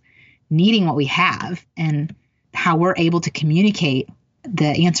just needing what we have and how we're able to communicate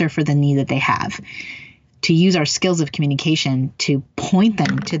the answer for the need that they have, to use our skills of communication to point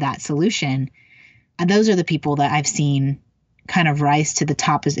them to that solution. And those are the people that I've seen kind of rise to the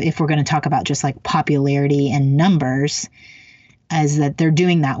top, as if we're going to talk about just like popularity and numbers, as that they're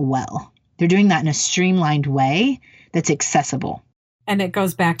doing that well. They're doing that in a streamlined way that's accessible. And it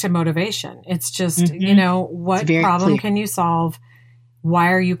goes back to motivation. It's just, what problem can you solve?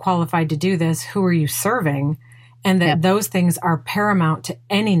 Why are you qualified to do this? Who are you serving? And that those things are paramount to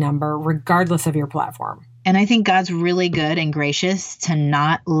any number, regardless of your platform. And I think God's really good and gracious to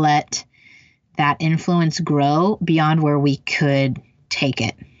not let that influence grow beyond where we could take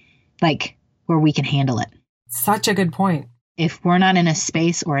it, like where we can handle it. Such a good point. If we're not in a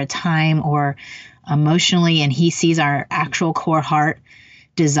space or a time or emotionally, and he sees our actual core heart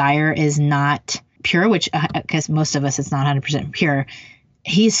desire is not pure, which because most of us, it's not 100% pure.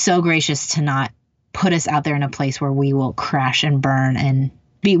 He's so gracious to not put us out there in a place where we will crash and burn and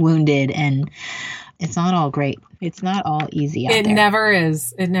be wounded. And it's not all great. It's not all easy out there. It never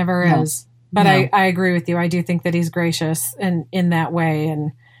is. It never is. But I agree with you. I do think that he's gracious and in that way.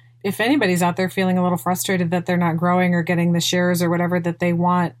 And if anybody's out there feeling a little frustrated that they're not growing or getting the shares or whatever that they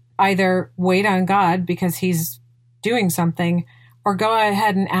want, either wait on God because he's doing something, or go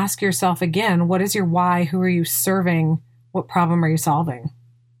ahead and ask yourself again, what is your why? Who are you serving? What problem are you solving?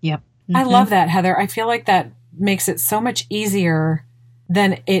 Yep. I love that, Heather. I feel like that makes it so much easier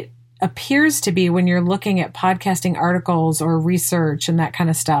than it appears to be when you're looking at podcasting articles or research and that kind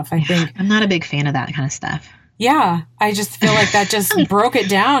of stuff. I think I'm not a big fan of that kind of stuff. Yeah. I just feel like that just broke it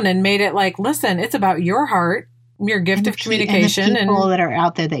down and made it like, listen, it's about your heart, your gift of communication. And the people that are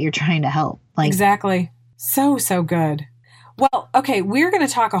out there that you're trying to help. Like, exactly. So good. Well, okay, we're going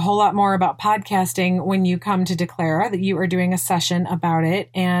to talk a whole lot more about podcasting when you come to Declare, that you are doing a session about it.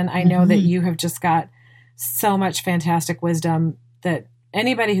 And I know that you have just got so much fantastic wisdom that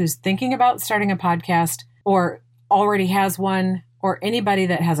anybody who's thinking about starting a podcast or already has one or anybody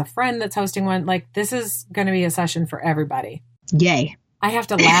that has a friend that's hosting one, like this is going to be a session for everybody. Yay. I have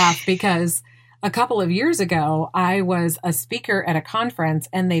to laugh because a couple of years ago, I was a speaker at a conference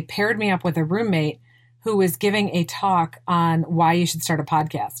and they paired me up with a roommate who was giving a talk on why you should start a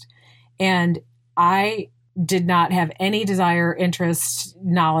podcast. And I did not have any desire, interest,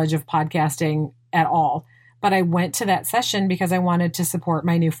 knowledge of podcasting at all. But I went to that session because I wanted to support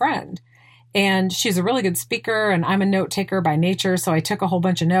my new friend. And she's a really good speaker and I'm a note taker by nature. So I took a whole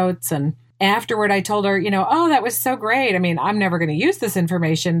bunch of notes, and afterward I told her, oh, that was so great. I mean, I'm never going to use this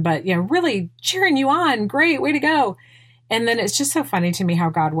information, but really cheering you on. Great. Way to go. And then it's just so funny to me how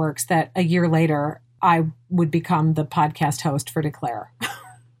God works that a year later I would become the podcast host for Declare.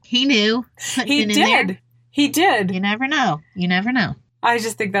 He knew. He did. He did. You never know. You never know. I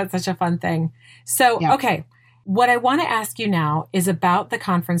just think that's such a fun thing. So, Yeah. Okay. What I want to ask you now is about the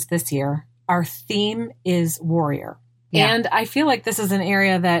conference this year. Our theme is warrior. Yeah. And I feel like this is an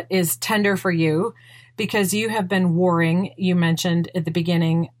area that is tender for you because you have been warring, you mentioned at the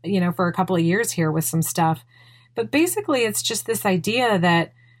beginning, for a couple of years here with some stuff. But basically, it's just this idea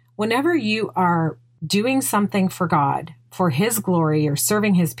that whenever you are doing something for God, for his glory, or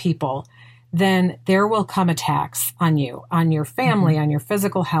serving his people, then there will come attacks on you, on your family, on your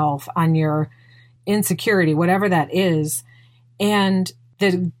physical health, on your insecurity, whatever that is. And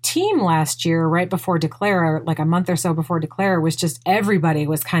the team last year, right before Declare, like a month or so before Declare, was just everybody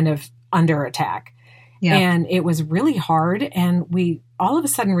was kind of under attack. Yeah. And it was really hard. And we all of a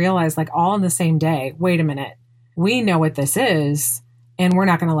sudden realized, like all in the same day, wait a minute, we know what this is and we're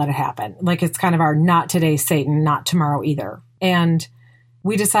not going to let it happen. Like it's kind of our not today, Satan, not tomorrow either. And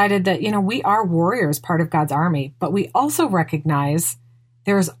we decided that, we are warriors, part of God's army, but we also recognize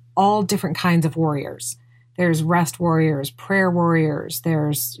there's all different kinds of warriors. There's rest warriors, prayer warriors,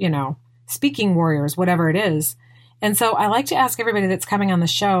 there's, speaking warriors, whatever it is. And so I like to ask everybody that's coming on the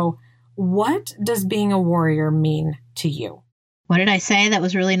show, what does being a warrior mean to you? What did I say that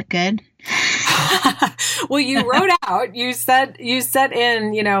was really good? Well, you wrote out, you said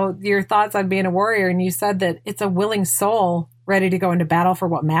in, your thoughts on being a warrior, and you said that it's a willing soul ready to go into battle for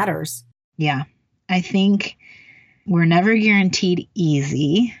what matters. Yeah. I think we're never guaranteed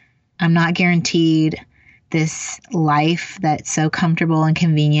easy. I'm not guaranteed this life that's so comfortable and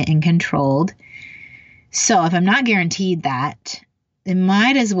convenient and controlled. So if I'm not guaranteed that, it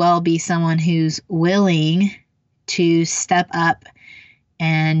might as well be someone who's willing to step up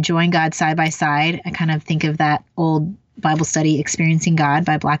and join God side by side. I kind of think of that old Bible study, Experiencing God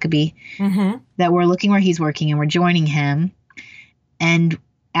by Blackaby, that we're looking where he's working and we're joining him. And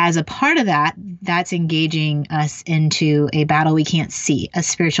as a part of that, that's engaging us into a battle we can't see, a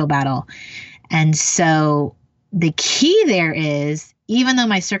spiritual battle. And so the key there is, even though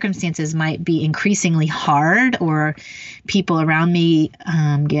my circumstances might be increasingly hard or people around me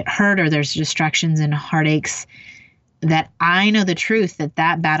get hurt or there's distractions and heartaches, that I know the truth that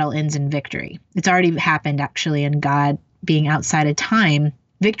battle ends in victory. It's already happened, actually, and God being outside of time,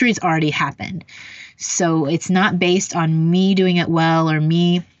 victory's already happened. So it's not based on me doing it well or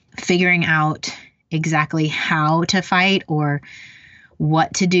me figuring out exactly how to fight or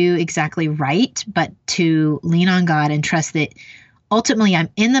what to do exactly right, but to lean on God and trust that ultimately I'm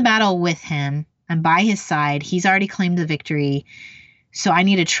in the battle with him. I'm by his side. He's already claimed the victory. So I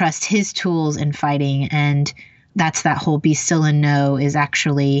need to trust his tools in fighting. And that's that whole be still and know is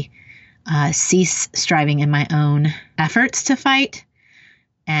actually cease striving in my own efforts to fight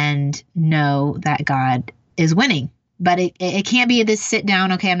and know that God is winning. But it can't be this sit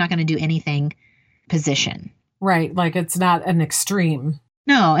down, okay, I'm not going to do anything position. Right. Like it's not an extreme.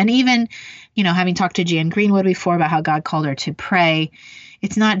 No. And even, having talked to Jan Greenwood before about how God called her to pray,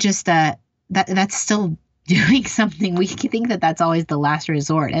 it's not just that's still doing something. We think that that's always the last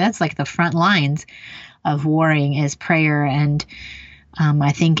resort. And that's like the front lines of warring is prayer. And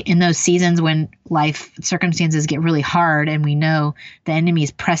I think in those seasons when life circumstances get really hard and we know the enemy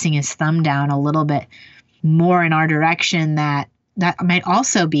is pressing his thumb down a little bit more in our direction, that might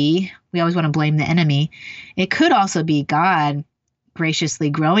also be, we always want to blame the enemy. It could also be God graciously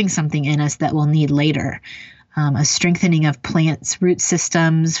growing something in us that we'll need later. A strengthening of plants' root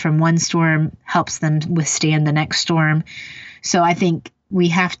systems from one storm helps them withstand the next storm. So I think we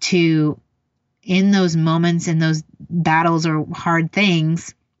have to, in those moments, in those battles or hard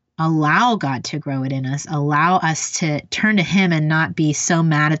things, allow God to grow it in us, allow us to turn to him and not be so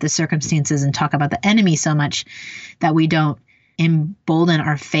mad at the circumstances and talk about the enemy so much that we don't embolden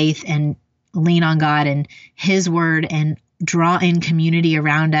our faith and lean on God and his word and draw in community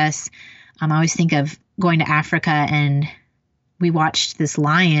around us. I always think of going to Africa and we watched this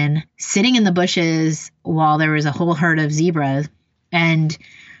lion sitting in the bushes while there was a whole herd of zebras And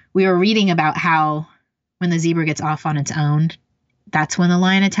we were reading about how when the zebra gets off on its own, that's when the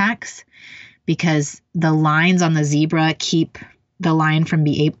lion attacks, because the lines on the zebra keep the lion from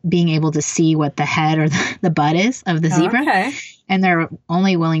being able to see what the head or the butt is of the zebra. Okay. And they're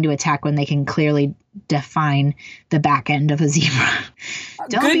only willing to attack when they can clearly define the back end of a zebra.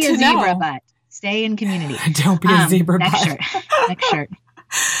 Don't Good be to a zebra know. butt. Stay in community. Don't be a zebra next butt. shirt. Next shirt.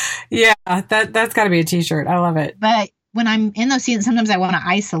 Yeah, that's got to be a t-shirt. I love it. But when I'm in those seasons, sometimes I want to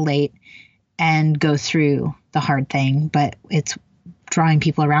isolate and go through the hard thing. But it's drawing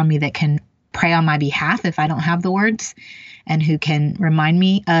people around me that can pray on my behalf if I don't have the words, and who can remind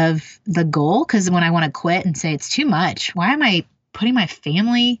me of the goal. Because when I want to quit and say it's too much, why am I putting my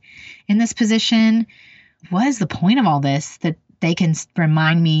family in this position? What is the point of all this? That they can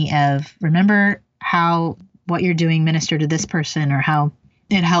remind me of, remember how what you're doing ministered to this person, or how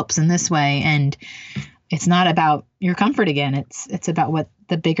it helps in this way. And it's not about your comfort again. It's about what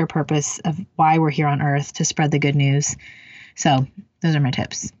the bigger purpose of why we're here on earth, to spread the good news. So those are my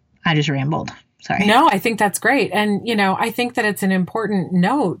tips. I just rambled. Sorry. No, I think that's great. And, I think that it's an important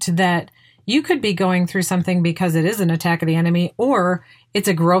note that you could be going through something because it is an attack of the enemy, or it's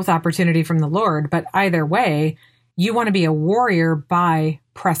a growth opportunity from the Lord. But either way, you want to be a warrior by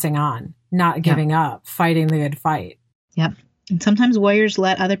pressing on, not giving up, fighting the good fight. Yep. And sometimes warriors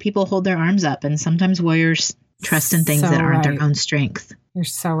let other people hold their arms up, and sometimes warriors trust in things that aren't their own strength. You're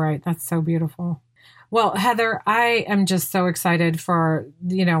so right. That's so beautiful. Well, Heather, I am just so excited for,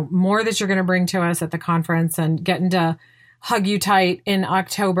 more that you're going to bring to us at the conference, and getting to hug you tight in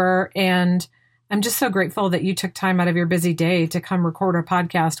October. And I'm just so grateful that you took time out of your busy day to come record a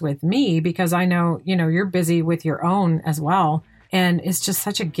podcast with me, because I know, you're busy with your own as well. And it's just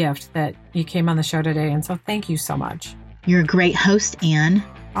such a gift that you came on the show today. And so thank you so much. You're a great host, Anne.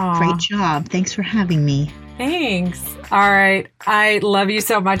 Aw. Great job. Thanks for having me. Thanks. All right. I love you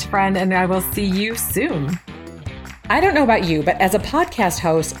so much, friend, and I will see you soon. I don't know about you, but as a podcast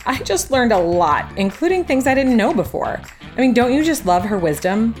host, I just learned a lot, including things I didn't know before. I mean, don't you just love her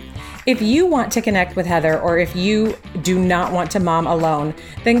wisdom? If you want to connect with Heather, or if you do not want to mom alone,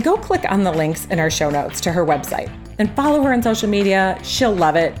 then go click on the links in our show notes to her website and follow her on social media. She'll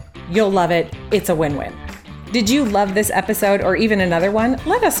love it. You'll love it. It's a win-win. Did you love this episode, or even another one?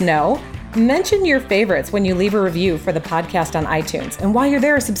 Let us know. Mention your favorites when you leave a review for the podcast on iTunes. And while you're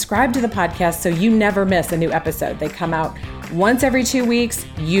there, subscribe to the podcast so you never miss a new episode. They come out once every 2 weeks.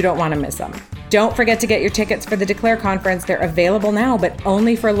 You don't want to miss them. Don't forget to get your tickets for the Declare Conference. They're available now, but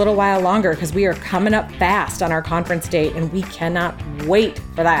only for a little while longer, because we are coming up fast on our conference date, and we cannot wait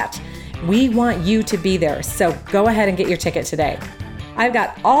for that. We want you to be there, so go ahead and get your ticket today. I've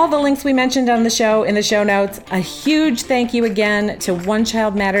got all the links we mentioned on the show in the show notes. A huge thank you again to One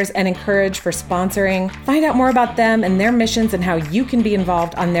Child Matters and Encourage for sponsoring. Find out more about them and their missions and how you can be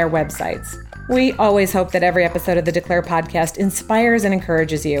involved on their websites. We always hope that every episode of the Declare podcast inspires and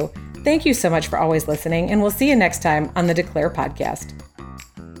encourages you. Thank you so much for always listening, and we'll see you next time on the Declare podcast.